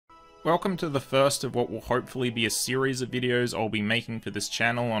Welcome to the first of what will hopefully be a series of videos I'll be making for this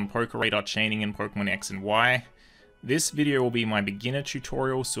channel on Poké Radar chaining in Pokemon X and Y. This video will be my beginner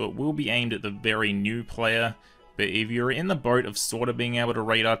tutorial, so it will be aimed at the very new player, but if you're in the boat of sort of being able to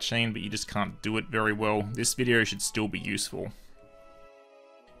radar chain but you just can't do it very well, this video should still be useful.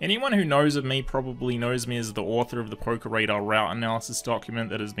 Anyone who knows of me probably knows me as the author of the Poké Radar route analysis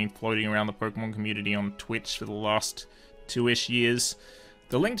document that has been floating around the Pokemon community on Twitch for the last 2-ish years.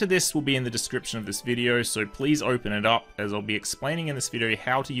 The link to this will be in the description of this video, so please open it up, as I'll be explaining in this video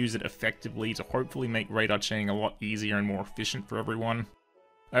how to use it effectively to hopefully make radar chaining a lot easier and more efficient for everyone.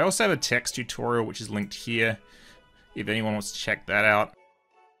 I also have a text tutorial which is linked here, if anyone wants to check that out.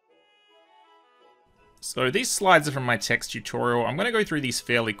 So these slides are from my text tutorial. I'm going to go through these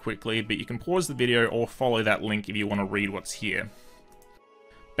fairly quickly, but you can pause the video or follow that link if you want to read what's here.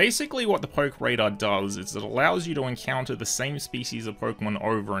 Basically what the Poké Radar does is it allows you to encounter the same species of Pokemon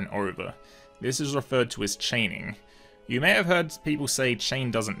over and over. This is referred to as chaining. You may have heard people say chain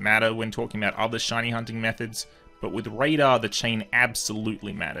doesn't matter when talking about other shiny hunting methods, but with Radar the chain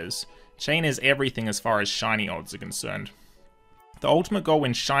absolutely matters. Chain is everything as far as shiny odds are concerned. The ultimate goal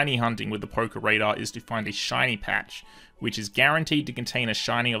when shiny hunting with the Poké Radar is to find a shiny patch, which is guaranteed to contain a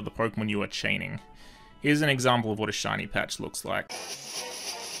shiny of the Pokemon you are chaining. Here's an example of what a shiny patch looks like.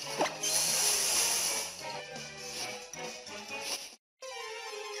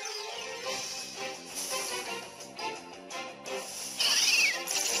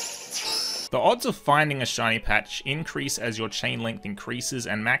 The odds of finding a shiny patch increase as your chain length increases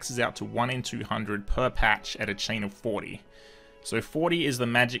and maxes out to 1 in 200 per patch at a chain of 40. So 40 is the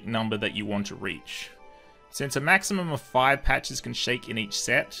magic number that you want to reach. Since a maximum of 5 patches can shake in each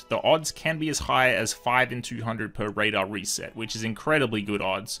set, the odds can be as high as 5 in 200 per radar reset, which is incredibly good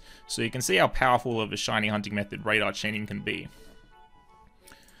odds, so you can see how powerful of a shiny hunting method radar chaining can be.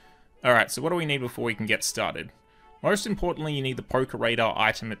 Alright, so what do we need before we can get started? Most importantly, you need the Poké Radar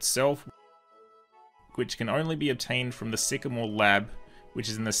item itself, which can only be obtained from the Sycamore Lab, which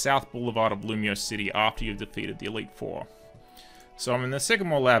is in the South Boulevard of Lumio City after you've defeated the Elite Four. So I'm in the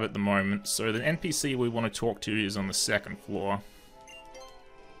Sycamore Lab at the moment, so the NPC we want to talk to is on the 2nd floor.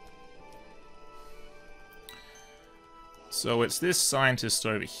 So it's this scientist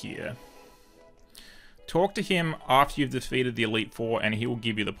over here. Talk to him after you've defeated the Elite Four and he will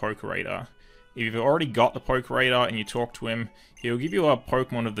give you the Poké Radar. If you've already got the Poké Radar and you talk to him, he'll give you a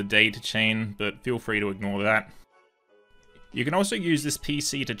Pokemon of the day to chain, but feel free to ignore that. You can also use this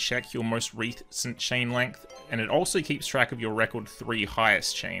PC to check your most recent chain length, and it also keeps track of your record 3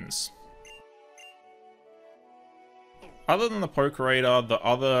 highest chains. Other than the Poké Radar, the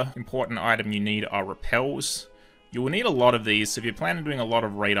other important item you need are repels. You will need a lot of these, so if you plan on doing a lot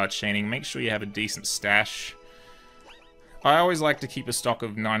of radar chaining, make sure you have a decent stash. I always like to keep a stock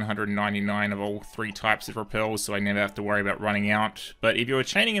of 999 of all 3 types of repels, so I never have to worry about running out. But if you're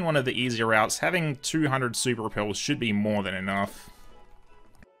chaining in one of the easier routes, having 200 super repels should be more than enough.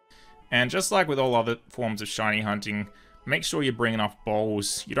 And just like with all other forms of shiny hunting, make sure you bring enough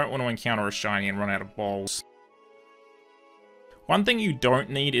bowls. You don't want to encounter a shiny and run out of bowls. One thing you don't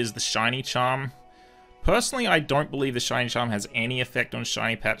need is the shiny charm. Personally, I don't believe the shiny charm has any effect on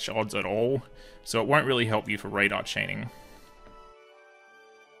shiny patch odds at all, so it won't really help you for radar chaining.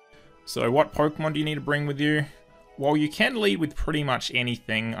 So what Pokemon do you need to bring with you? While you can lead with pretty much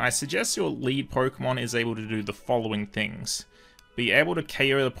anything, I suggest your lead Pokemon is able to do the following things. Be able to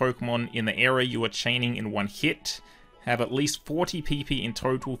KO the Pokemon in the area you are chaining in one hit, have at least 40 PP in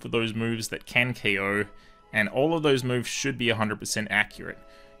total for those moves that can KO, and all of those moves should be 100% accurate.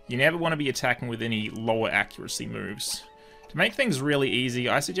 You never want to be attacking with any lower accuracy moves. To make things really easy,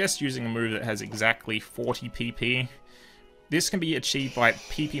 I suggest using a move that has exactly 40 PP. This can be achieved by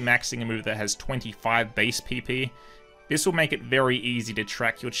PP maxing a move that has 25 base PP. This will make it very easy to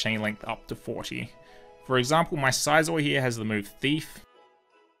track your chain length up to 40. For example, my Scizor here has the move Thief,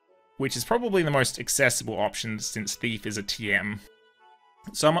 which is probably the most accessible option since Thief is a TM.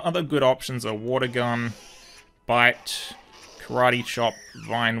 Some other good options are Water Gun, Bite, Karate Chop,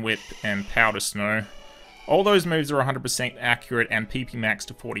 Vine Whip, and Powder Snow. All those moves are 100% accurate and PP max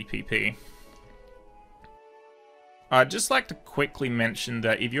to 40 PP. I'd just like to quickly mention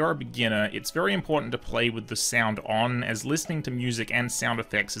that if you're a beginner, it's very important to play with the sound on, as listening to music and sound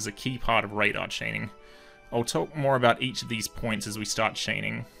effects is a key part of radar chaining. I'll talk more about each of these points as we start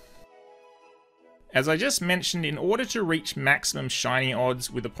chaining. As I just mentioned, in order to reach maximum shiny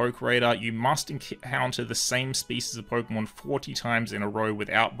odds with the Poké Radar, you must encounter the same species of Pokemon 40 times in a row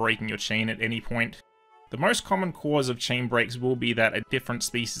without breaking your chain at any point. The most common cause of chain breaks will be that a different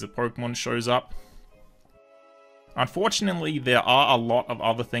species of Pokemon shows up. Unfortunately, there are a lot of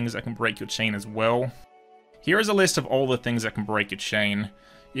other things that can break your chain as well. Here is a list of all the things that can break your chain.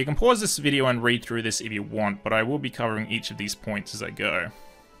 You can pause this video and read through this if you want, but I will be covering each of these points as I go.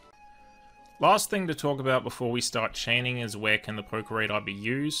 Last thing to talk about before we start chaining is where can the Poké Radar be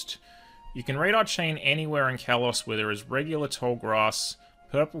used. You can radar chain anywhere in Kalos where there is regular tall grass,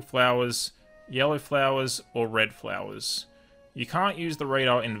 purple flowers, yellow flowers, or red flowers. You can't use the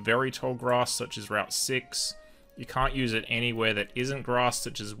radar in very tall grass such as Route 6, you can't use it anywhere that isn't grass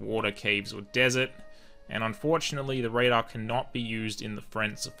such as water, caves, or desert, and unfortunately the radar cannot be used in the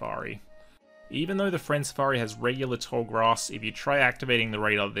Friend Safari. Even though the Friend Safari has regular tall grass, if you try activating the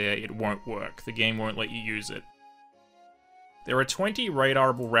radar there, it won't work. The game won't let you use it. There are 20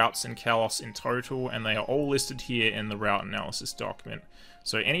 radarable routes in Kalos in total, and they are all listed here in the route analysis document.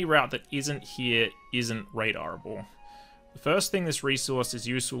 So any route that isn't here isn't radarable. The first thing this resource is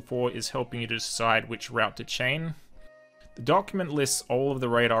useful for is helping you to decide which route to chain. The document lists all of the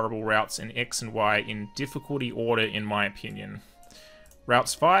radarable routes in X and Y in difficulty order in my opinion.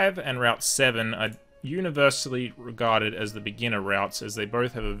 Routes 5 and Route 7 are universally regarded as the beginner routes as they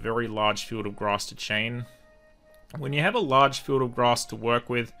both have a very large field of grass to chain. When you have a large field of grass to work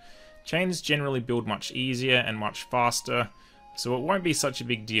with, chains generally build much easier and much faster, so it won't be such a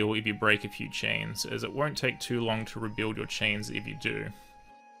big deal if you break a few chains, as it won't take too long to rebuild your chains if you do.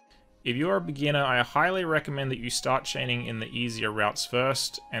 If you're a beginner, I highly recommend that you start chaining in the easier routes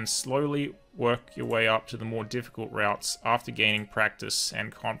first, and slowly work your way up to the more difficult routes after gaining practice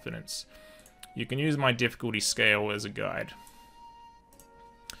and confidence. You can use my difficulty scale as a guide.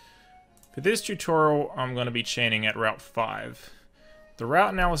 For this tutorial, I'm going to be chaining at Route 5. The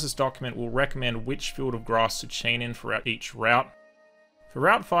route analysis document will recommend which field of grass to chain in for each route. For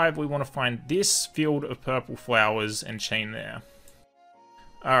Route 5, we want to find this field of purple flowers and chain there.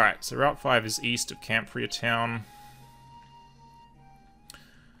 Alright, so Route 5 is east of Campfire Town.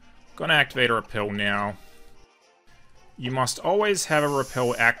 Gonna activate a repel now. You must always have a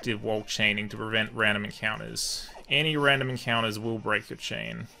repel active while chaining to prevent random encounters. Any random encounters will break your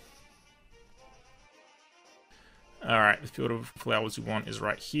chain. Alright, the field of flowers we want is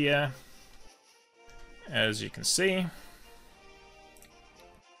right here, as you can see.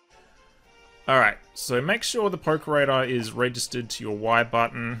 Alright, so make sure the Poké Radar is registered to your Y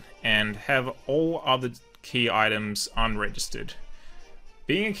button and have all other key items unregistered.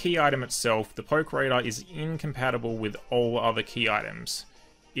 Being a key item itself, the Poké Radar is incompatible with all other key items.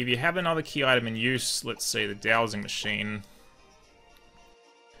 If you have another key item in use, let's say the dowsing machine,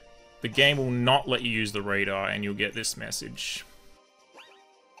 the game will not let you use the radar and you'll get this message.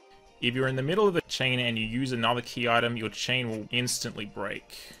 If you're in the middle of a chain and you use another key item, your chain will instantly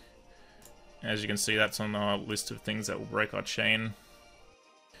break. As you can see, that's on the list of things that will break our chain.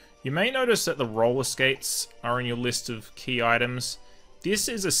 You may notice that the roller skates are in your list of key items. This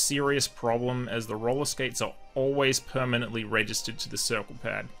is a serious problem as the roller skates are always permanently registered to the circle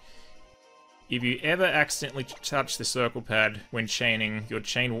pad. If you ever accidentally touch the circle pad when chaining, your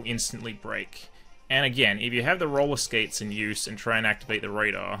chain will instantly break. And again, if you have the roller skates in use and try and activate the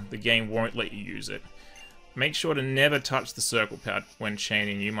radar, the game won't let you use it. Make sure to never touch the circle pad when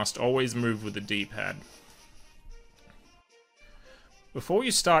chaining, you must always move with the D-pad. Before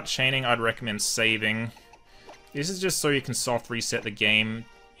you start chaining, I'd recommend saving. This is just so you can soft reset the game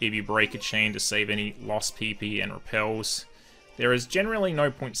if you break a chain to save any lost PP and repels. There is generally no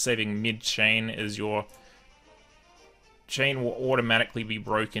point saving mid-chain as your chain will automatically be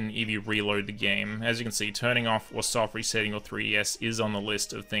broken if you reload the game. As you can see, turning off or soft resetting your 3DS is on the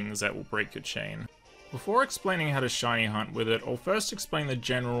list of things that will break your chain. Before explaining how to shiny hunt with it, I'll first explain the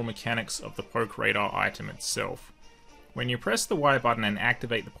general mechanics of the Poké Radar item itself. When you press the Y button and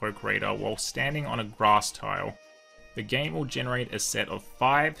activate the Poké Radar while standing on a grass tile, the game will generate a set of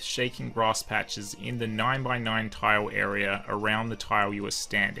 5 shaking grass patches in the 9x9 tile area around the tile you are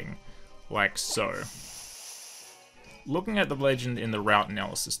standing, like so. Looking at the legend in the route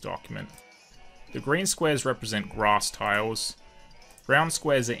analysis document, the green squares represent grass tiles, brown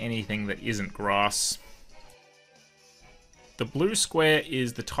squares are anything that isn't grass. The blue square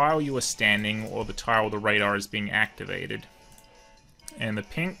is the tile you are standing or the tile the radar is being activated, and the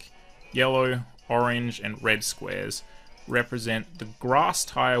pink, yellow, orange and red squares represent the grass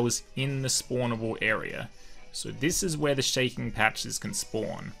tiles in the spawnable area. So this is where the shaking patches can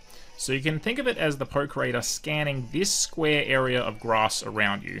spawn. So you can think of it as the Poké Radar scanning this square area of grass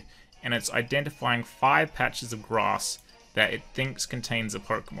around you, and it's identifying 5 patches of grass that it thinks contains a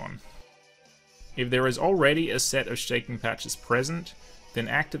Pokémon. If there is already a set of shaking patches present, then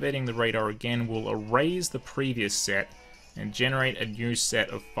activating the radar again will erase the previous set and generate a new set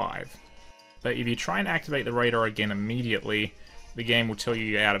of 5. but if you try and activate the radar again immediately, the game will tell you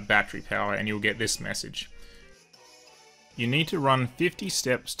you're out of battery power and you'll get this message. You need to run 50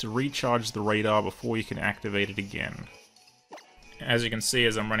 steps to recharge the radar before you can activate it again. As you can see,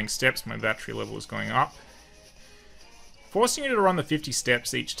 as I'm running steps, my battery level is going up. Forcing you to run the 50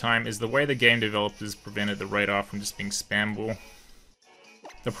 steps each time is the way the game developers prevented the radar from just being spammable.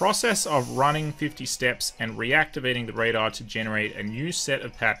 The process of running 50 steps and reactivating the radar to generate a new set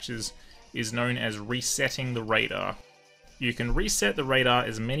of patches is known as resetting the radar. You can reset the radar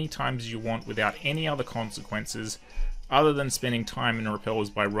as many times as you want without any other consequences, other than spending time in repels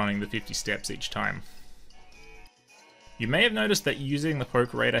by running the 50 steps each time. You may have noticed that using the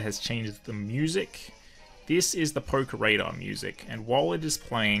Poké Radar has changed the music. This is the Poké Radar music, and while it is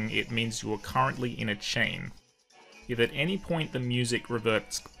playing, it means you are currently in a chain. If at any point the music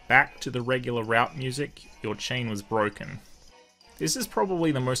reverts back to the regular route music, your chain was broken. This is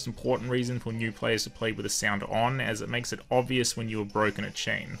probably the most important reason for new players to play with the sound on, as it makes it obvious when you have broken a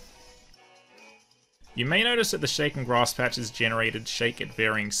chain. You may notice that the Shake and Grass patches generated shake at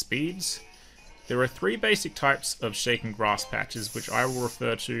varying speeds. There are 3 basic types of Shake and Grass patches, which I will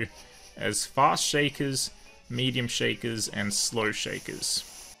refer to as fast shakers, medium shakers, and slow shakers.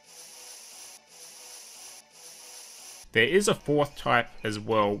 There is a 4th type as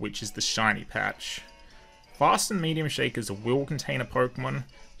well, which is the shiny patch. Fast and medium shakers will contain a Pokemon,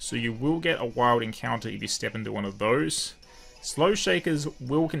 so you will get a wild encounter if you step into one of those. Slow shakers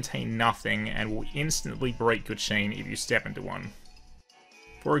will contain nothing and will instantly break your chain if you step into one.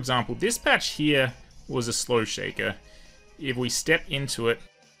 For example, this patch here was a slow shaker. If we step into it,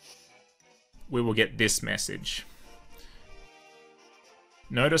 we will get this message.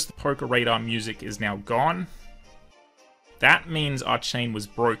 Notice the Poké Radar music is now gone. That means our chain was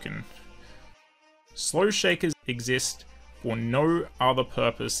broken. Slow shakers exist for no other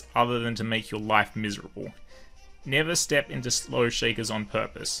purpose other than to make your life miserable. Never step into slow shakers on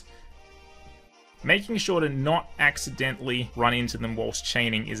purpose. Making sure to not accidentally run into them whilst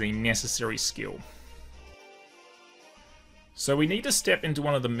chaining is a necessary skill. So we need to step into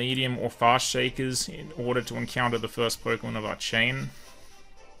one of the medium or fast shakers in order to encounter the first Pokemon of our chain.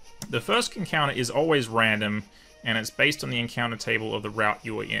 The first encounter is always random, and it's based on the encounter table of the route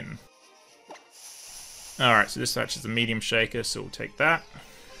you are in. Alright, so this patch is a medium shaker, so we'll take that.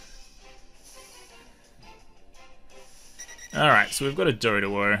 Alright, so we've got a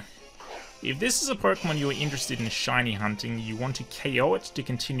Doduo. If this is a Pokemon you are interested in shiny hunting, you want to KO it to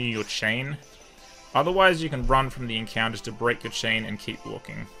continue your chain. Otherwise, you can run from the encounters to break your chain and keep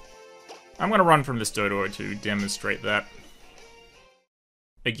looking. I'm going to run from this Doduo to demonstrate that.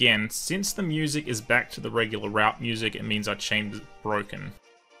 Again, since the music is back to the regular route music, it means our chain is broken.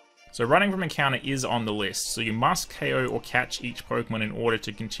 So running from encounter is on the list, so you must KO or catch each Pokemon in order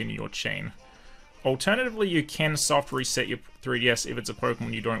to continue your chain. Alternatively, you can soft reset your 3DS if it's a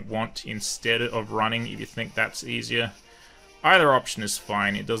Pokemon you don't want instead of running if you think that's easier. Either option is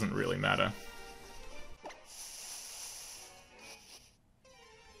fine, it doesn't really matter.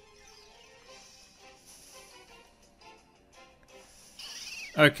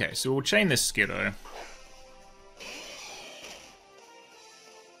 Okay, so we'll chain this Skiddo.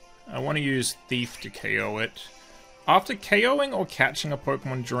 I want to use Thief to KO it. After KOing or catching a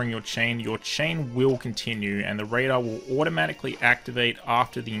Pokemon during your chain will continue and the radar will automatically activate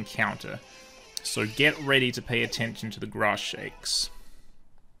after the encounter. So get ready to pay attention to the grass shakes.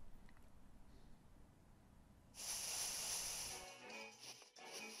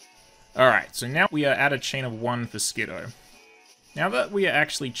 Alright, so now we are at a chain of 1 for Skiddo. Now that we are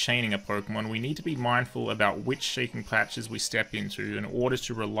actually chaining a Pokemon, we need to be mindful about which shaking patches we step into in order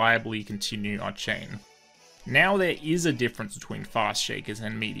to reliably continue our chain. Now there is a difference between fast shakers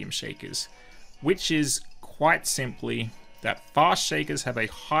and medium shakers, which is quite simply that fast shakers have a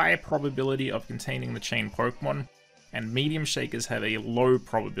high probability of containing the chain Pokemon, and medium shakers have a low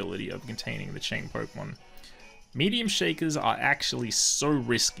probability of containing the chain Pokemon. Medium shakers are actually so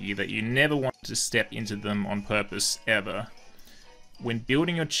risky that you never want to step into them on purpose ever. When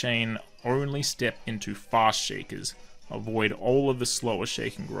building your chain, only step into fast shakers. Avoid all of the slower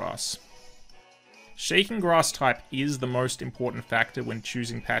shaking grass. Shaking grass type is the most important factor when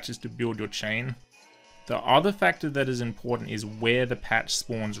choosing patches to build your chain. The other factor that is important is where the patch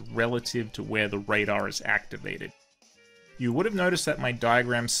spawns relative to where the radar is activated. You would have noticed that my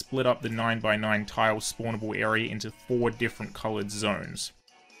diagram split up the 9x9 tile spawnable area into 4 different coloured zones.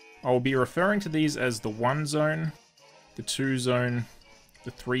 I will be referring to these as the 1 zone, the 2 zone,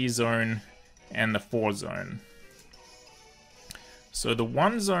 the 3 zone, and the 4 zone. So the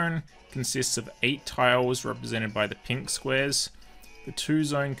 1 zone consists of 8 tiles represented by the pink squares. The 2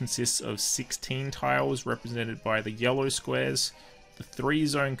 zone consists of 16 tiles represented by the yellow squares. The 3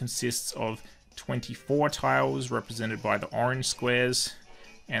 zone consists of 24 tiles represented by the orange squares.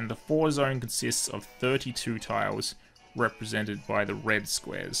 And the 4 zone consists of 32 tiles represented by the red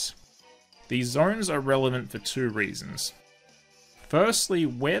squares. These zones are relevant for 2 reasons. Firstly,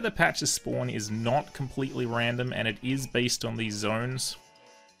 where the patches spawn is not completely random and it is based on these zones.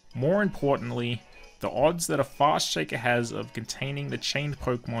 More importantly, the odds that a Fast Shaker has of containing the chained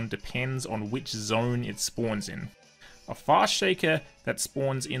Pokemon depends on which zone it spawns in. A Fast Shaker that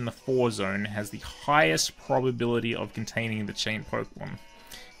spawns in the 4 zone has the highest probability of containing the chained Pokemon.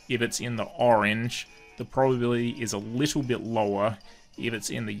 If it's in the orange, the probability is a little bit lower. If it's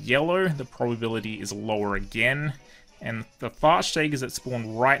in the yellow, the probability is lower again. And the Fast Shakers that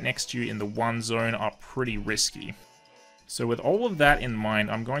spawn right next to you in the 1 zone are pretty risky. So with all of that in mind,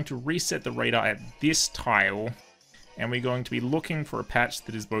 I'm going to reset the radar at this tile, and we're going to be looking for a patch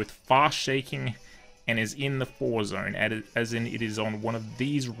that is both fast shaking and is in the 4 zone, as in it is on one of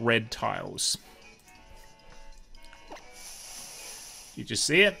these red tiles. Did you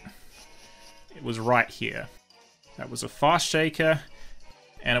see it? It was right here. That was a fast shaker,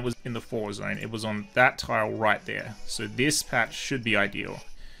 and it was in the 4 zone. It was on that tile right there. So this patch should be ideal.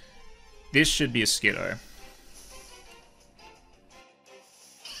 This should be a Skiddo.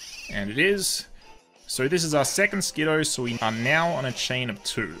 And it is. So this is our second Skiddo, so we are now on a chain of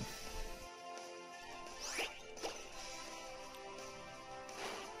 2.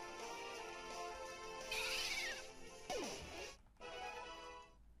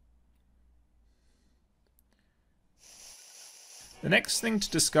 The next thing to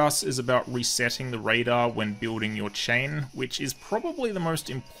discuss is about resetting the radar when building your chain, which is probably the most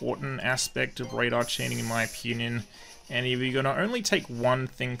important aspect of radar chaining in my opinion. And if you're going to only take one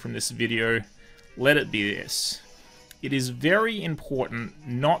thing from this video, let it be this. It is very important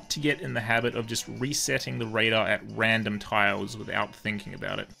not to get in the habit of just resetting the radar at random tiles without thinking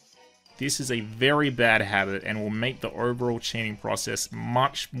about it. This is a very bad habit and will make the overall chaining process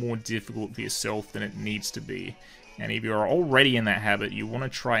much more difficult for yourself than it needs to be. And if you're already in that habit, you want to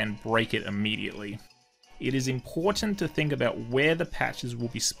try and break it immediately. It is important to think about where the patches will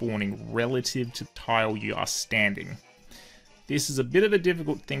be spawning relative to the tile you are standing. This is a bit of a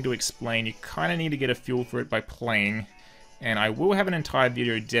difficult thing to explain. You kind of need to get a feel for it by playing, and I will have an entire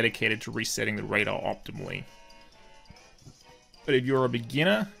video dedicated to resetting the radar optimally. But if you're a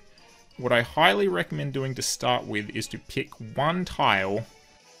beginner, what I highly recommend doing to start with is to pick one tile,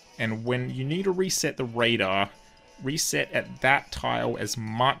 and when you need to reset the radar, reset at that tile as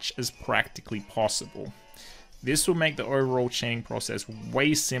much as practically possible. This will make the overall chaining process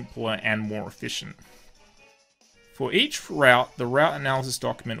way simpler and more efficient. For each route, the route analysis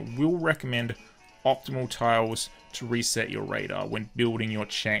document will recommend optimal tiles to reset your radar when building your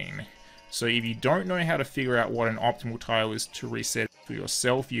chain. So if you don't know how to figure out what an optimal tile is to reset for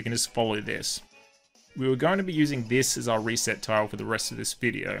yourself, you can just follow this. We were going to be using this as our reset tile for the rest of this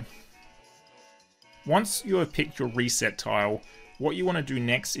video. Once you have picked your reset tile, what you want to do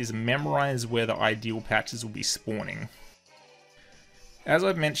next is memorize where the ideal patches will be spawning. As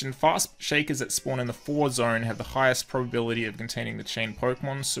I've mentioned, fast shakers that spawn in the 4 zone have the highest probability of containing the chained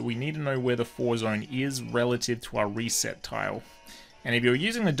Pokemon, so we need to know where the 4 zone is relative to our reset tile. And if you're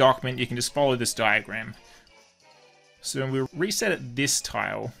using the document, you can just follow this diagram. So when we reset at this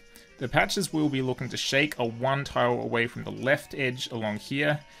tile, the patches will be looking to shake are 1 tile away from the left edge along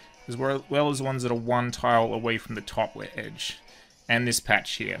here, as well as ones that are 1 tile away from the top edge, and this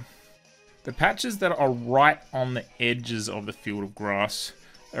patch here. The patches that are right on the edges of the field of grass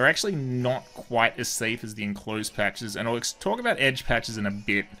are actually not quite as safe as the enclosed patches, and I'll talk about edge patches in a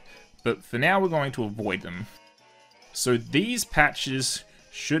bit, but for now we're going to avoid them. So these patches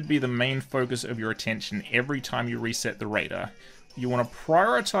should be the main focus of your attention every time you reset the radar. You want to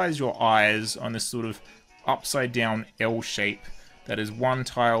prioritize your eyes on this sort of upside down L shape that is 1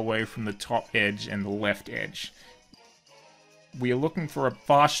 tile away from the top edge and the left edge. We are looking for a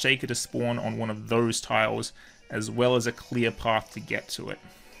fast shaker to spawn on one of those tiles, as well as a clear path to get to it.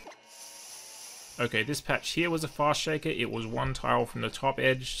 Okay, this patch here was a fast shaker. It was 1 tile from the top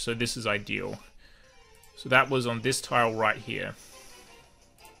edge, so this is ideal. So that was on this tile right here.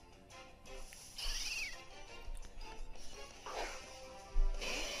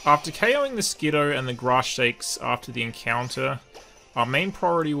 After KOing the Skiddo and the grass shakes after the encounter, our main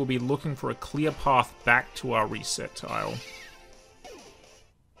priority will be looking for a clear path back to our reset tile.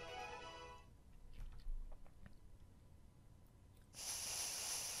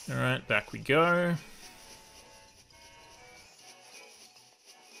 Alright, back we go.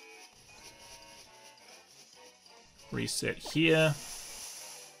 Reset here.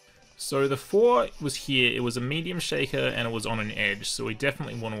 So the 4 was here, it was a medium shaker, and it was on an edge, so we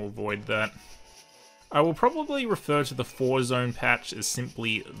definitely want to avoid that. I will probably refer to the 4 zone patch as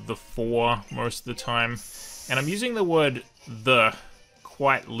simply the 4 most of the time, and I'm using the word the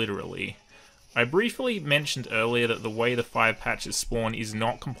quite literally. I briefly mentioned earlier that the way the 5 patches spawn is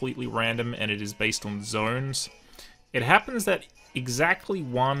not completely random and it is based on zones. It happens that exactly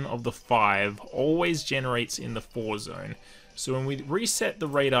one of the 5 always generates in the 4 zone. So when we reset the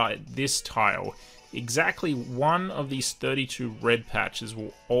radar at this tile, exactly one of these 32 red patches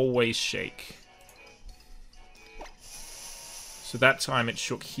will always shake. So that time it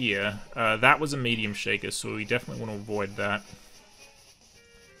shook here. That was a medium shaker, so we definitely want to avoid that.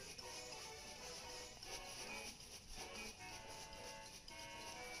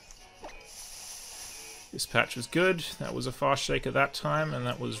 This patch was good. That was a fast shaker that time, and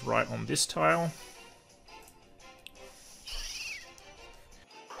that was right on this tile.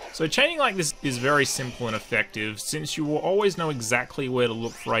 So chaining like this is very simple and effective. Since you will always know exactly where to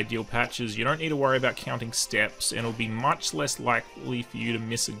look for ideal patches, you don't need to worry about counting steps, and it'll be much less likely for you to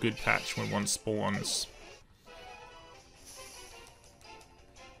miss a good patch when one spawns.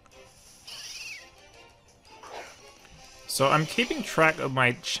 So I'm keeping track of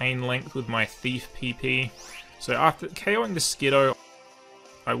my chain length with my Thief PP. So after KOing the Skiddo,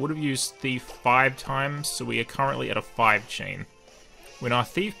 I would have used Thief 5 times, so we are currently at a 5 chain. When our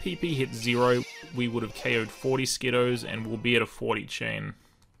Thief PP hit 0, we would have KO'd 40 Skiddos and we'll be at a 40 chain.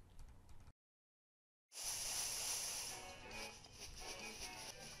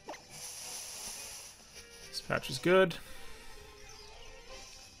 This patch is good.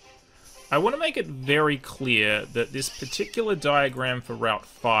 I want to make it very clear that this particular diagram for Route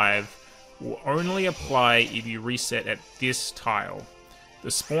 5 will only apply if you reset at this tile. The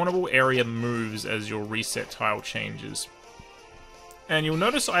spawnable area moves as your reset tile changes. And you'll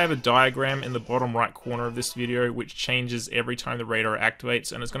notice I have a diagram in the bottom right corner of this video which changes every time the radar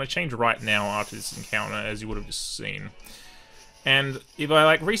activates, and it's going to change right now after this encounter, as you would have just seen. And if I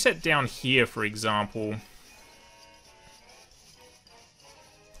like reset down here, for example,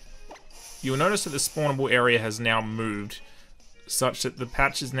 you'll notice that the spawnable area has now moved, such that the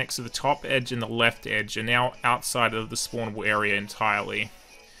patches next to the top edge and the left edge are now outside of the spawnable area entirely.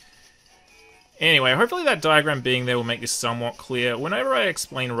 Anyway, hopefully that diagram being there will make this somewhat clear. Whenever I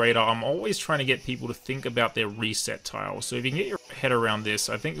explain radar, I'm always trying to get people to think about their reset tile. So if you can get your head around this,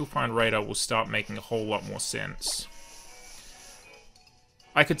 I think you'll find radar will start making a whole lot more sense.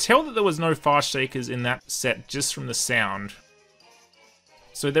 I could tell that there was no fast shakers in that set just from the sound.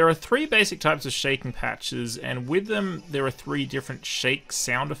 So there are 3 basic types of shaking patches, and with them there are 3 different shake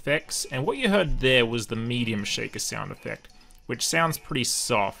sound effects, and what you heard there was the medium shaker sound effect, which sounds pretty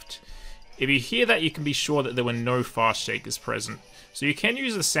soft. If you hear that, you can be sure that there were no fast shakers present. So you can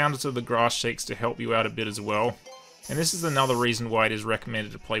use the sounds of the grass shakes to help you out a bit as well. And this is another reason why it is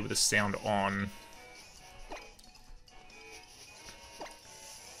recommended to play with the sound on.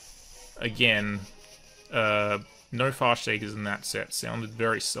 Again, no fast shakers in that set. Sounded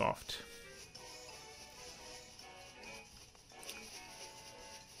very soft.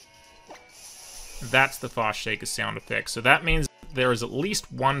 That's the fast shaker sound effect. So that means there is at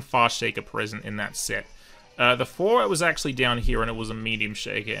least 1 fast shaker present in that set. The 4 was actually down here and it was a medium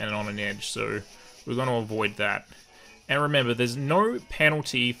shaker and on an edge, so we're going to avoid that. And remember, there's no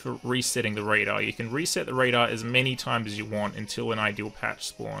penalty for resetting the radar. You can reset the radar as many times as you want until an ideal patch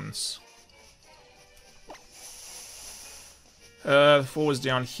spawns. The 4 was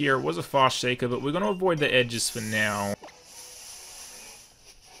down here. It was a fast shaker, but we're going to avoid the edges for now.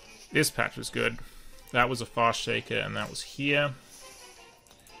 This patch was good. That was a fast shaker, and that was here.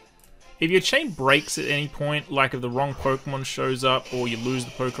 If your chain breaks at any point, like if the wrong Pokemon shows up, or you lose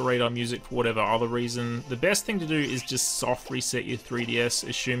the Poké Radar music for whatever other reason, the best thing to do is just soft reset your 3DS,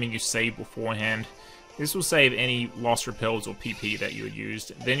 assuming you saved beforehand. This will save any lost repels or PP that you had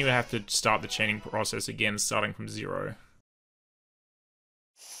used. Then you would have to start the chaining process again, starting from 0.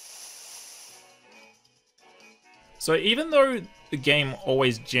 So even though the game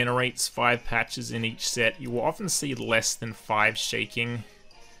always generates 5 patches in each set, you will often see less than 5 shaking.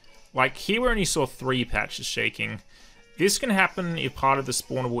 Like here we only saw 3 patches shaking. This can happen if part of the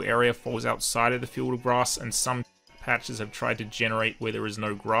spawnable area falls outside of the field of grass, and some patches have tried to generate where there is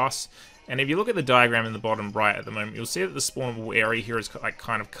no grass. And if you look at the diagram in the bottom right at the moment, you'll see that the spawnable area here is like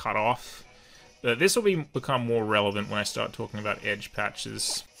kind of cut off. But this will become more relevant when I start talking about edge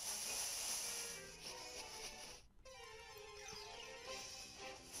patches.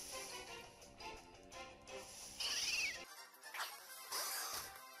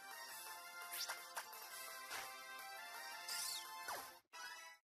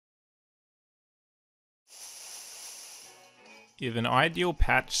 If an ideal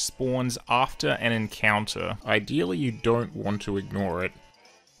patch spawns after an encounter, ideally you don't want to ignore it.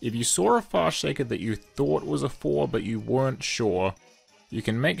 If you saw a fast shaker that you thought was a 4 but you weren't sure, you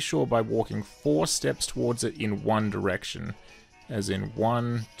can make sure by walking 4 steps towards it in one direction, as in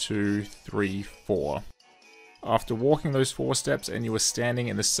 1, 2, 3, 4. After walking those 4 steps and you were standing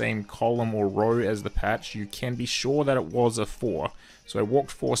in the same column or row as the patch, you can be sure that it was a 4. So I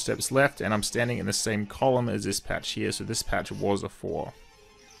walked 4 steps left and I'm standing in the same column as this patch here, so this patch was a 4.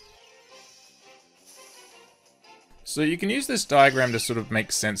 So you can use this diagram to sort of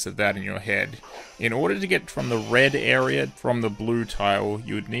make sense of that in your head. In order to get from the red area from the blue tile,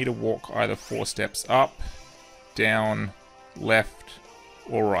 you would need to walk either 4 steps up, down, left,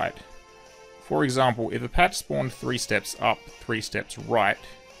 or right. For example, if a patch spawned 3 steps up, 3 steps right,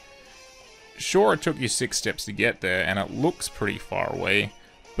 sure it took you 6 steps to get there and it looks pretty far away,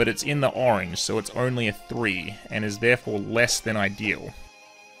 but it's in the orange, so it's only a 3 and is therefore less than ideal.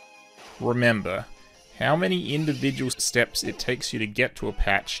 Remember, how many individual steps it takes you to get to a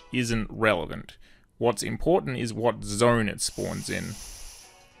patch isn't relevant. What's important is what zone it spawns in.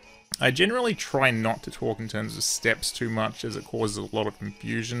 I generally try not to talk in terms of steps too much as it causes a lot of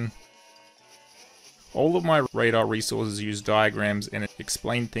confusion. All of my radar resources use diagrams and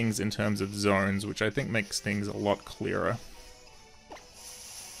explain things in terms of zones, which I think makes things a lot clearer.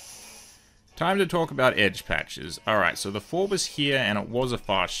 Time to talk about edge patches. Alright, so the 4 was here and it was a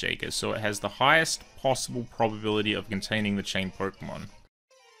fast shaker, so it has the highest possible probability of containing the chain Pokemon.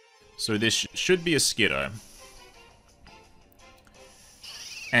 So this should be a Skiddo.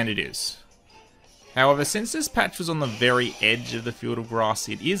 And it is. However, since this patch was on the very edge of the field of grass,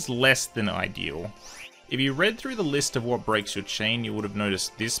 it is less than ideal. If you read through the list of what breaks your chain, you would have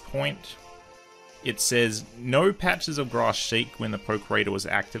noticed this point. It says, no patches of grass shake when the Poké was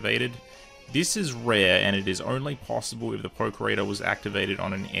activated. This is rare and it is only possible if the Poké was activated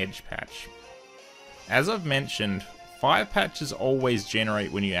on an edge patch. As I've mentioned, 5 patches always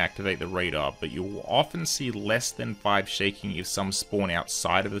generate when you activate the radar, but you will often see less than 5 shaking if some spawn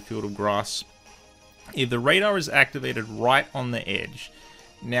outside of the field of grass. If the radar is activated right on the edge,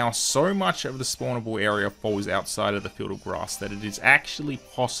 now so much of the spawnable area falls outside of the field of grass that it is actually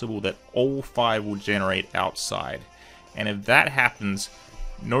possible that all 5 will generate outside. And if that happens,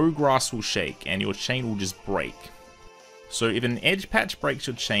 no grass will shake and your chain will just break. So if an edge patch breaks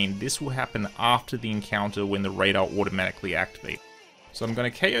your chain, this will happen after the encounter when the radar automatically activates. So I'm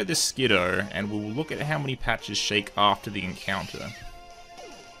going to KO this Skiddo and we'll look at how many patches shake after the encounter.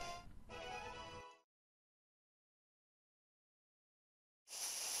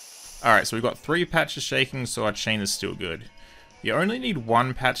 Alright, so we've got 3 patches shaking, so our chain is still good. You only need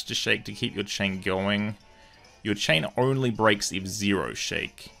 1 patch to shake to keep your chain going. Your chain only breaks if 0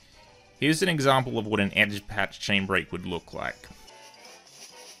 shake. Here's an example of what an edge patch chain break would look like.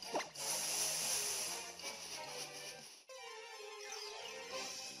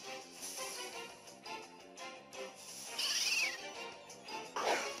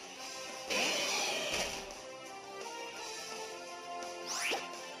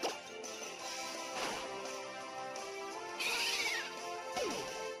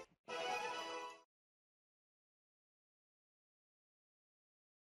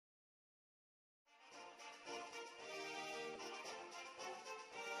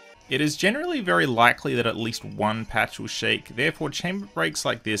 It is generally very likely that at least 1 patch will shake, therefore chamber breaks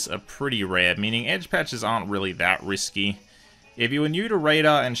like this are pretty rare, meaning edge patches aren't really that risky. If you are new to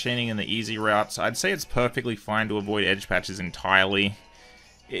radar and chaining in the easy routes, I'd say it's perfectly fine to avoid edge patches entirely.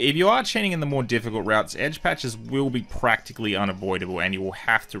 If you are chaining in the more difficult routes, edge patches will be practically unavoidable and you will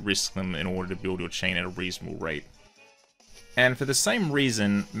have to risk them in order to build your chain at a reasonable rate. And for the same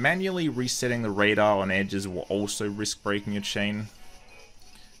reason, manually resetting the radar on edges will also risk breaking your chain.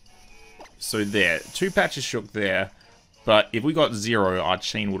 So there, 2 patches shook there, but if we got 0, our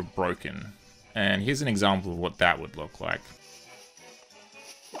chain would have broken. And here's an example of what that would look like.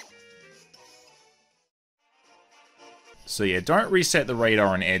 So yeah, don't reset the radar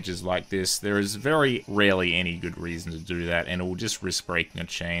on edges like this. There is very rarely any good reason to do that, and it will just risk breaking a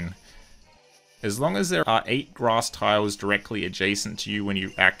chain. As long as there are 8 grass tiles directly adjacent to you when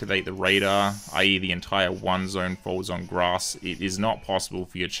you activate the radar, i.e. the entire 1 zone falls on grass, it is not possible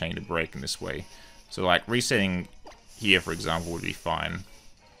for your chain to break in this way. So like resetting here, for example, would be fine.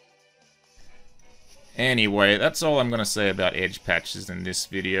 Anyway, that's all I'm going to say about edge patches in this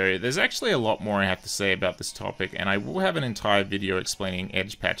video. There's actually a lot more I have to say about this topic, and I will have an entire video explaining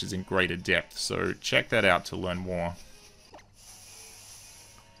edge patches in greater depth, so check that out to learn more.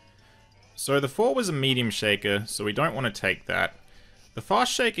 So the 4 was a medium shaker, so we don't want to take that. The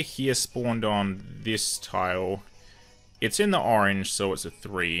fast shaker here spawned on this tile. It's in the orange, so it's a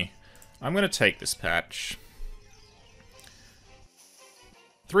 3. I'm going to take this patch.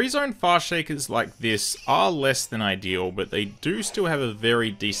 3-zone fast shakers like this are less than ideal, but they do still have a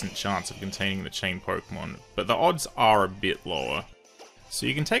very decent chance of containing the chain Pokemon, but the odds are a bit lower. So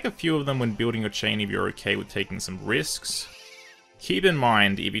you can take a few of them when building your chain if you're okay with taking some risks. Keep in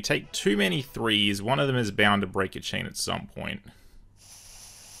mind, if you take too many 3s, one of them is bound to break your chain at some point.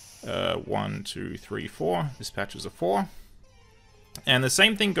 1, 2, 3, 4. This patch was a 4. And the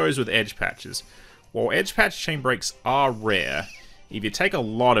same thing goes with edge patches. While edge patch chain breaks are rare, if you take a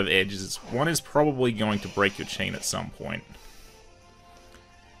lot of edges, one is probably going to break your chain at some point.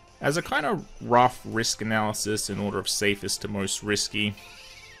 As a kind of rough risk analysis in order of safest to most risky,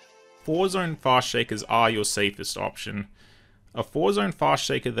 4-zone fast shakers are your safest option. A 4-zone fast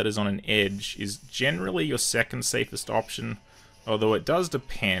shaker that is on an edge is generally your second safest option, although it does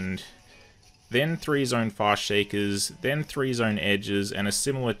depend. Then 3-zone fast shakers, then 3-zone edges, and a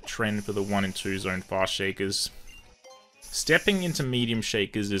similar trend for the 1 and 2-zone fast shakers. Stepping into medium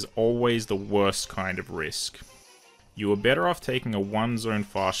shakers is always the worst kind of risk. You are better off taking a 1-zone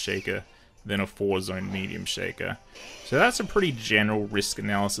fast shaker than a 4-zone medium shaker. So that's a pretty general risk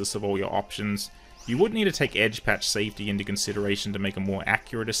analysis of all your options. You would need to take edge patch safety into consideration to make a more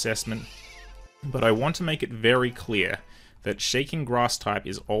accurate assessment, but I want to make it very clear that shaking grass type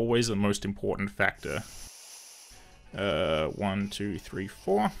is always the most important factor. 1, 2, 3,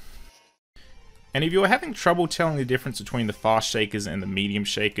 4. And if you're having trouble telling the difference between the fast shakers and the medium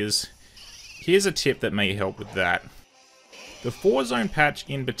shakers, here's a tip that may help with that. The 4-zone patch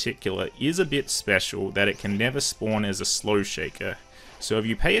in particular is a bit special that it can never spawn as a slow shaker. So if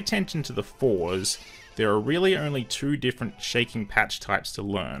you pay attention to the 4s, there are really only 2 different shaking patch types to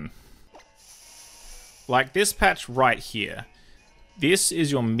learn. Like this patch right here. This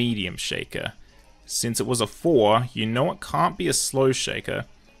is your medium shaker. Since it was a 4, you know it can't be a slow shaker,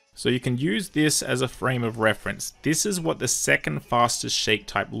 so you can use this as a frame of reference. This is what the second fastest shake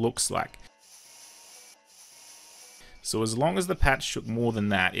type looks like. So as long as the patch took more than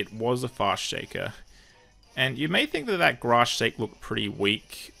that, it was a fast shaker. And you may think that that grass shake looked pretty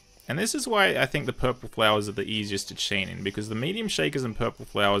weak, and this is why I think the purple flowers are the easiest to chain in, because the medium shakers and purple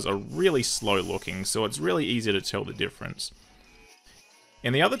flowers are really slow looking, so it's really easy to tell the difference.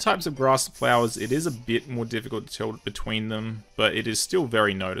 In the other types of grass flowers, it is a bit more difficult to tell between them, but it is still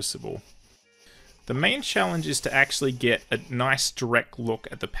very noticeable. The main challenge is to actually get a nice direct look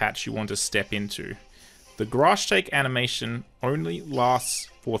at the patch you want to step into. The grass shake animation only lasts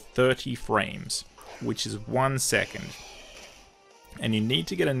for 30 frames, which is 1 second. And you need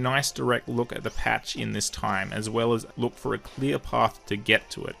to get a nice direct look at the patch in this time, as well as look for a clear path to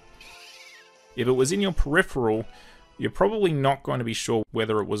get to it. If it was in your peripheral, you're probably not going to be sure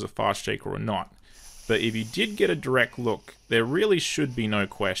whether it was a fast shaker or not. But if you did get a direct look, there really should be no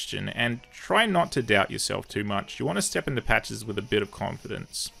question, and try not to doubt yourself too much. You want to step into patches with a bit of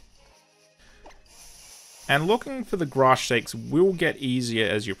confidence. And looking for the grass shakes will get easier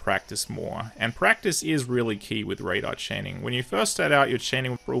as you practice more, and practice is really key with radar chaining. When you first start out, your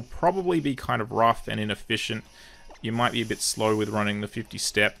chaining will probably be kind of rough and inefficient. You might be a bit slow with running the 50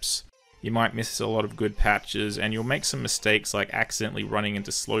 steps. You might miss a lot of good patches, and you'll make some mistakes like accidentally running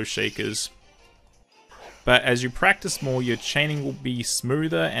into slow shakers. But as you practice more, your chaining will be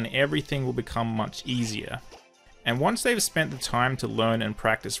smoother and everything will become much easier. And once they've spent the time to learn and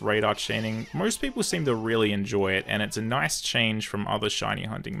practice radar chaining, most people seem to really enjoy it, and it's a nice change from other shiny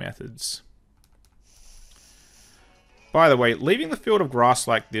hunting methods. By the way, leaving the field of grass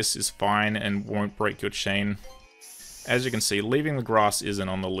like this is fine and won't break your chain. As you can see, leaving the grass isn't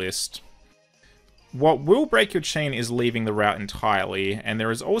on the list. What will break your chain is leaving the route entirely, and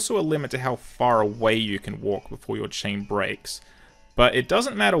there is also a limit to how far away you can walk before your chain breaks. But it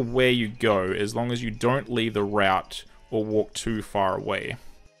doesn't matter where you go, as long as you don't leave the route or walk too far away.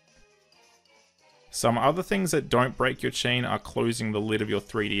 Some other things that don't break your chain are closing the lid of your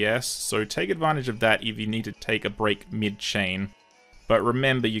 3DS, so take advantage of that if you need to take a break mid-chain. But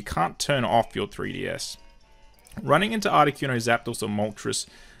remember, you can't turn off your 3DS. Running into Articuno, Zapdos, or Moltres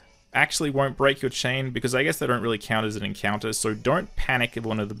actually won't break your chain, because I guess they don't really count as an encounter, so don't panic if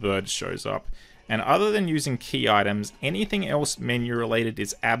one of the birds shows up. And other than using key items, anything else menu related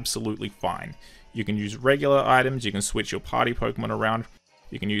is absolutely fine. You can use regular items, you can switch your party Pokemon around,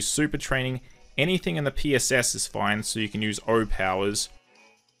 you can use super training, anything in the PSS is fine, so you can use O powers.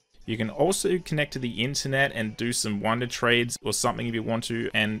 You can also connect to the internet and do some wonder trades or something if you want to,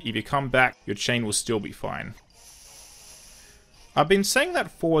 and if you come back, your chain will still be fine. I've been saying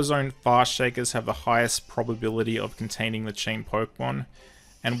that 4-zone fast shakers have the highest probability of containing the chain Pokemon,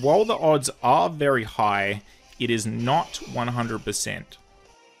 and while the odds are very high, it is not 100%.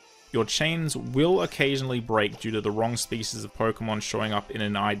 Your chains will occasionally break due to the wrong species of Pokemon showing up in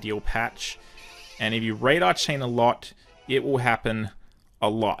an ideal patch, and if you radar chain a lot, it will happen a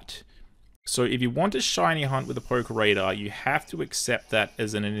lot. So if you want to shiny hunt with a Poké Radar, you have to accept that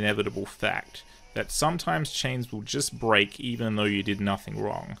as an inevitable fact, that sometimes chains will just break even though you did nothing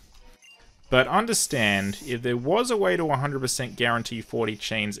wrong. But understand, if there was a way to 100% guarantee 40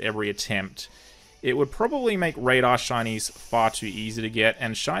 chains every attempt, it would probably make radar shinies far too easy to get,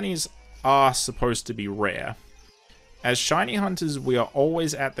 and shinies are supposed to be rare. As shiny hunters, we are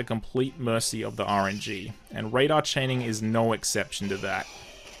always at the complete mercy of the RNG, and radar chaining is no exception to that.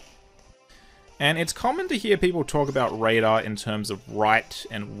 And it's common to hear people talk about radar in terms of right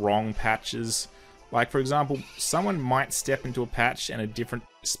and wrong patches. Like, for example, someone might step into a patch and a different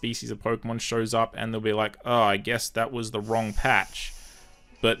species of Pokemon shows up and they'll be like, oh, I guess that was the wrong patch.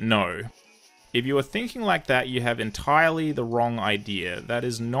 But no. If you are thinking like that, you have entirely the wrong idea. That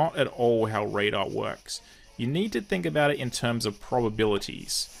is not at all how radar works. You need to think about it in terms of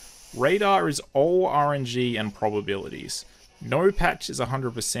probabilities. Radar is all RNG and probabilities. No patch is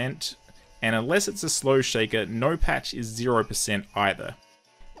 100%, and unless it's a slow shaker, no patch is 0% either.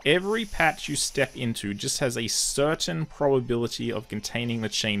 Every patch you step into just has a certain probability of containing the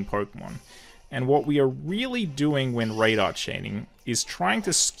chain Pokemon. And what we are really doing when radar chaining is trying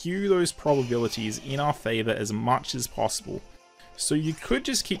to skew those probabilities in our favor as much as possible. So you could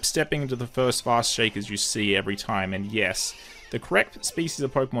just keep stepping into the first fast shakers you see every time, and yes, the correct species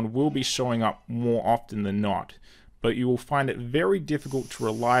of Pokemon will be showing up more often than not, but you will find it very difficult to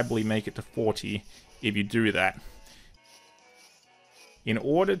reliably make it to 40 if you do that. In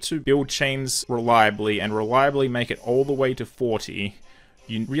order to build chains reliably and reliably make it all the way to 40,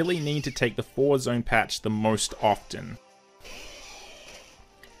 you really need to take the 4-zone patch the most often.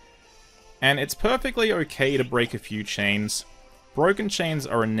 And it's perfectly okay to break a few chains. Broken chains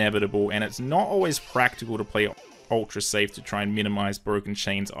are inevitable, and it's not always practical to play ultra safe to try and minimize broken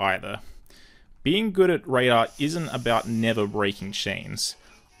chains either. Being good at radar isn't about never breaking chains.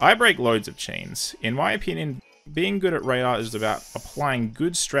 I break loads of chains. In my opinion, being good at radar is about applying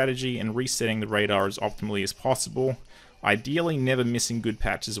good strategy and resetting the radar as optimally as possible, ideally never missing good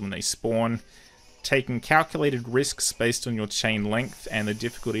patches when they spawn, taking calculated risks based on your chain length and the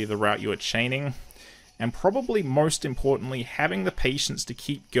difficulty of the route you are chaining, and probably most importantly, having the patience to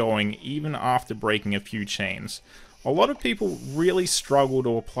keep going even after breaking a few chains. A lot of people really struggle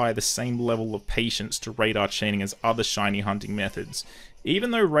to apply the same level of patience to radar chaining as other shiny hunting methods, even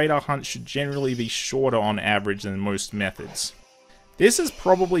though radar hunts should generally be shorter on average than most methods. This is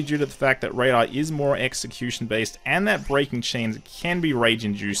probably due to the fact that radar is more execution based and that breaking chains can be rage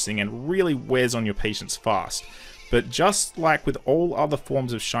inducing and really wears on your patience fast. But just like with all other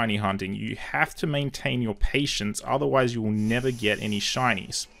forms of shiny hunting, you have to maintain your patience, otherwise you will never get any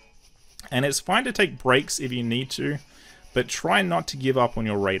shinies. And it's fine to take breaks if you need to, but try not to give up on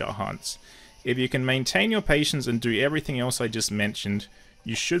your radar hunts. If you can maintain your patience and do everything else I just mentioned,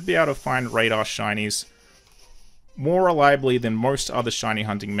 you should be able to find radar shinies more reliably than most other shiny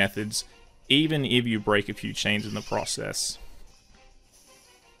hunting methods, even if you break a few chains in the process.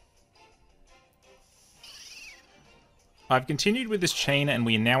 I've continued with this chain and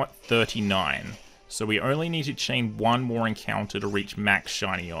we are now at 39, so we only need to chain one more encounter to reach max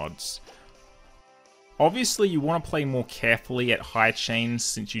shiny odds. Obviously you want to play more carefully at high chains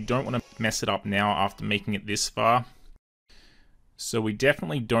since you don't want to mess it up now after making it this far. So we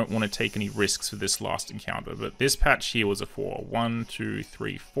definitely don't want to take any risks for this last encounter, but this patch here was a 4. 1, 2,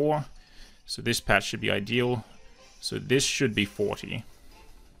 3, 4. So this patch should be ideal. So this should be 40.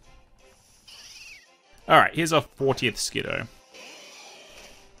 Alright, here's our 40th Skiddo.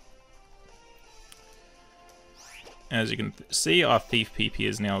 As you can see, our Thief PP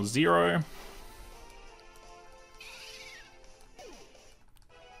is now 0.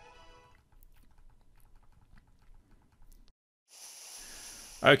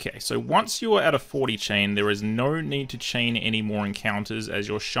 Okay, so once you are at a 40 chain, there is no need to chain any more encounters as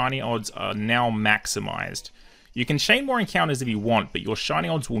your shiny odds are now maximized. You can chain more encounters if you want, but your shiny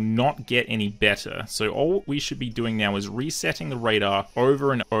odds will not get any better, so all we should be doing now is resetting the radar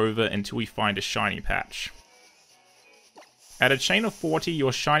over and over until we find a shiny patch. At a chain of 40,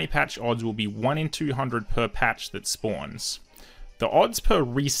 your shiny patch odds will be 1 in 200 per patch that spawns. The odds per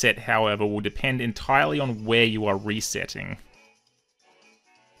reset, however, will depend entirely on where you are resetting.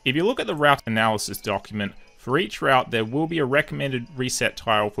 If you look at the route analysis document, for each route there will be a recommended reset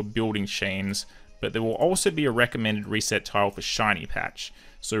tile for building chains, but there will also be a recommended reset tile for shiny patch,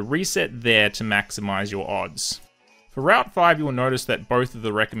 so reset there to maximize your odds. For Route 5 you will notice that both of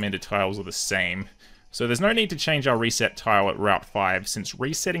the recommended tiles are the same. So there's no need to change our reset tile at Route 5, since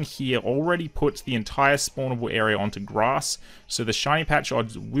resetting here already puts the entire spawnable area onto grass, so the shiny patch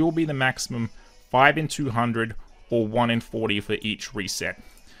odds will be the maximum 5 in 200 or 1 in 40 for each reset.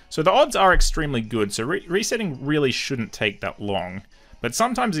 So the odds are extremely good, so resetting really shouldn't take that long. But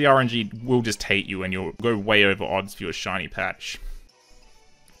sometimes the RNG will just hate you and you'll go way over odds for your shiny patch.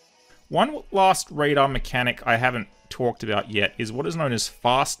 One last radar mechanic I haven't talked about yet is what is known as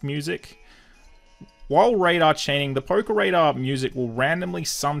fast music. While radar chaining, the Poké radar music will randomly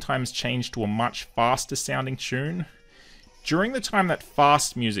sometimes change to a much faster sounding tune. During the time that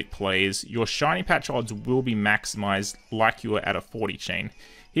fast music plays, your shiny patch odds will be maximized like you are at a 40 chain.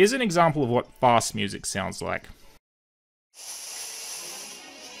 Here's an example of what fast music sounds like.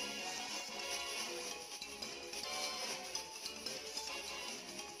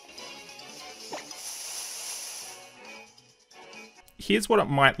 Here's what it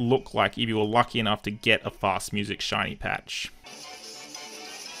might look like if you were lucky enough to get a fast music shiny patch.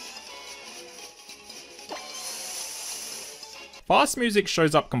 Fast music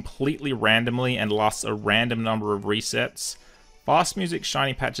shows up completely randomly and lasts a random number of resets. Fast music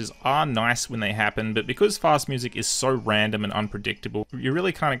shiny patches are nice when they happen, but because fast music is so random and unpredictable, you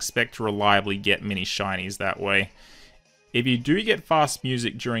really can't expect to reliably get many shinies that way. If you do get fast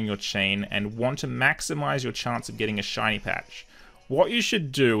music during your chain and want to maximize your chance of getting a shiny patch, what you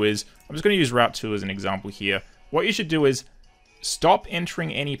should do is, I'm just going to use Route 2 as an example here. What you should do is stop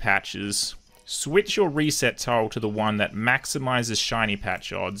entering any patches, switch your reset tile to the one that maximizes shiny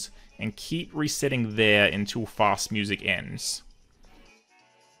patch odds, and keep resetting there until fast music ends.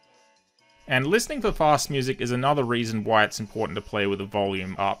 And listening for fast music is another reason why it's important to play with the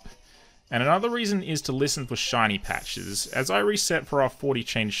volume up. And another reason is to listen for shiny patches. As I reset for our 40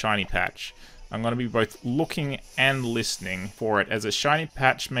 chain shiny patch, I'm going to be both looking and listening for it, as a shiny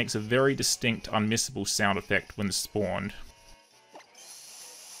patch makes a very distinct, unmissable sound effect when spawned.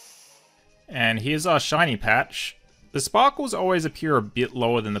 And here's our shiny patch. The sparkles always appear a bit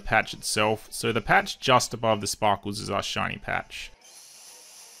lower than the patch itself, so the patch just above the sparkles is our shiny patch.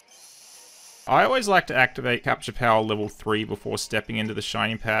 I always like to activate Capture Power level 3 before stepping into the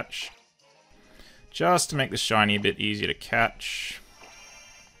shiny patch, just to make the shiny a bit easier to catch.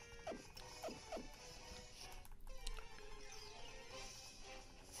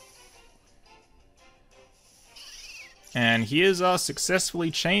 And here's our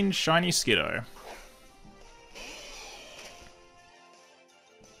successfully chained shiny Skiddo.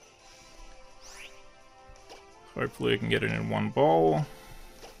 Hopefully we can get it in one bowl.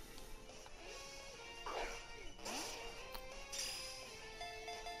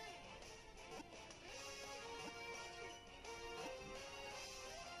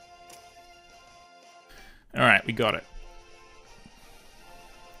 Alright, we got it.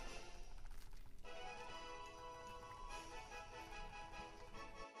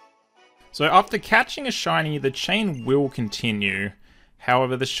 So after catching a shiny, the chain will continue.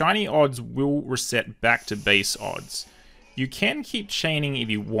 However, the shiny odds will reset back to base odds. You can keep chaining if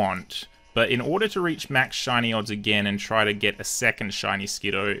you want, but in order to reach max shiny odds again and try to get a second shiny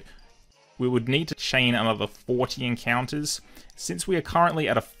Skiddo, we would need to chain another 40 encounters. Since we are currently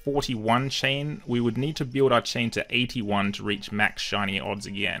at a 41 chain, we would need to build our chain to 81 to reach max shiny odds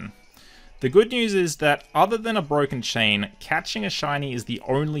again. The good news is that other than a broken chain, catching a shiny is the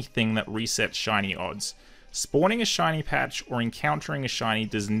only thing that resets shiny odds. Spawning a shiny patch or encountering a shiny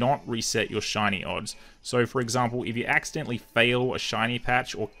does not reset your shiny odds. So for example, if you accidentally fail a shiny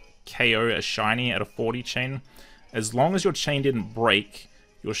patch or KO a shiny at a 40 chain, as long as your chain didn't break,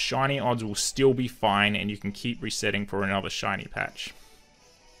 your shiny odds will still be fine and you can keep resetting for another shiny patch.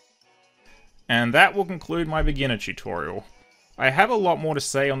 And that will conclude my beginner tutorial. I have a lot more to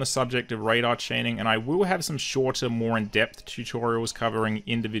say on the subject of radar chaining, and I will have some shorter, more in-depth tutorials covering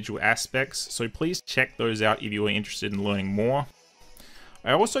individual aspects, so please check those out if you are interested in learning more.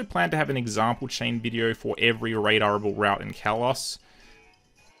 I also plan to have an example chain video for every radarable route in Kalos.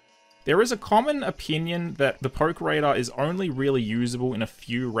 There is a common opinion that the Poké radar is only really usable in a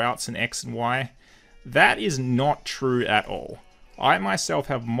few routes in X and Y. That is not true at all. I myself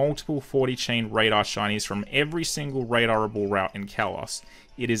have multiple 40 chain radar shinies from every single radarable route in Kalos.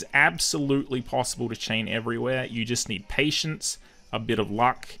 It is absolutely possible to chain everywhere, you just need patience, a bit of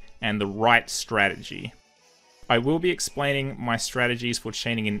luck, and the right strategy. I will be explaining my strategies for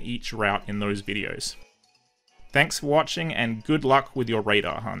chaining in each route in those videos. Thanks for watching and good luck with your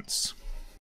radar hunts.